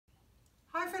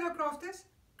fellow crafters,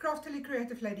 Craftily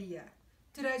Creative Lady here.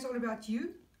 Today is all about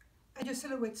you and your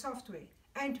silhouette software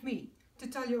and me to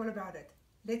tell you all about it.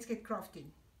 Let's get crafting.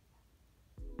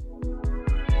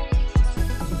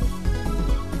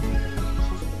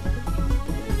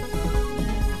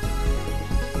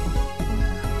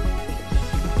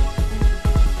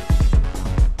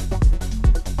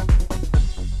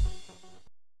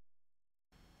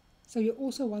 So you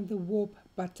also want the warp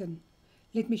button.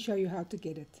 Let me show you how to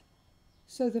get it.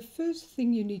 So the first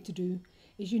thing you need to do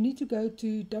is you need to go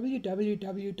to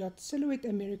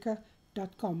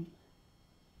www.silhouetteamerica.com.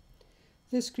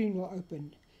 This screen will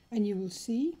open and you will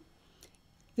see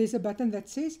there's a button that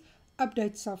says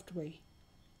Update Software.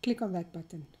 Click on that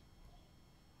button.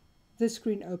 This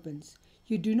screen opens.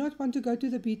 You do not want to go to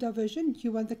the beta version,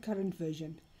 you want the current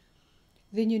version.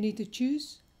 Then you need to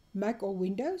choose Mac or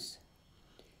Windows.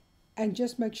 And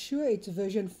just make sure it's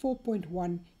version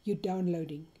 4.1 you're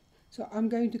downloading. So I'm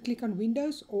going to click on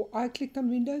Windows, or I clicked on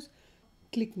Windows.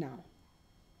 Click now.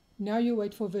 Now you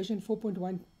wait for version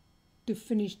 4.1 to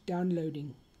finish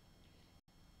downloading.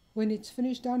 When it's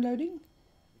finished downloading,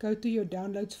 go to your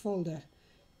downloads folder.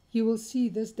 You will see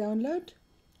this download,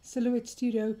 Silhouette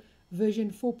Studio version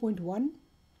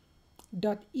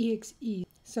 4.1.exe.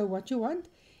 So what you want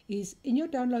is in your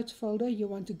downloads folder, you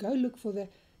want to go look for the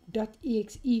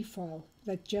 .exe file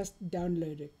that just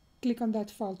downloaded. Click on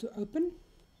that file to open,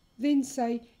 then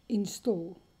say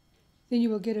install. Then you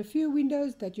will get a few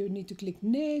windows that you need to click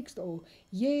next or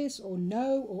yes or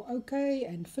no or okay,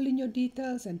 and fill in your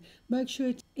details and make sure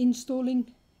it's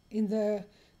installing in the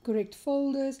correct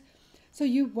folders. So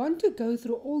you want to go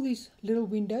through all these little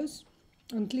windows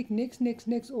and click next, next,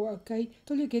 next or okay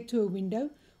till you get to a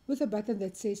window with a button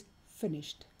that says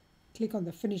finished. Click on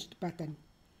the finished button.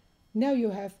 Now you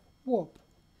have Warp.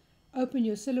 Open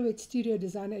your Silhouette Studio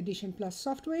Designer Edition Plus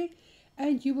software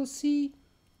and you will see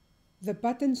the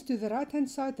buttons to the right hand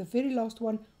side. The very last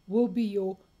one will be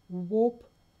your Warp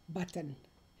button.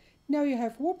 Now you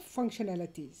have Warp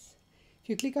functionalities. If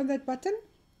you click on that button,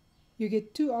 you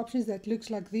get two options that looks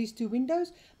like these two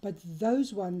windows, but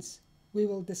those ones we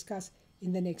will discuss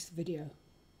in the next video.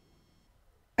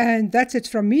 And that's it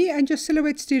from me and your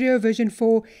Silhouette Studio version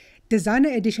 4 Designer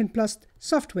Edition Plus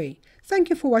software. Thank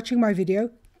you for watching my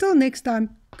video. Till next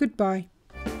time, goodbye.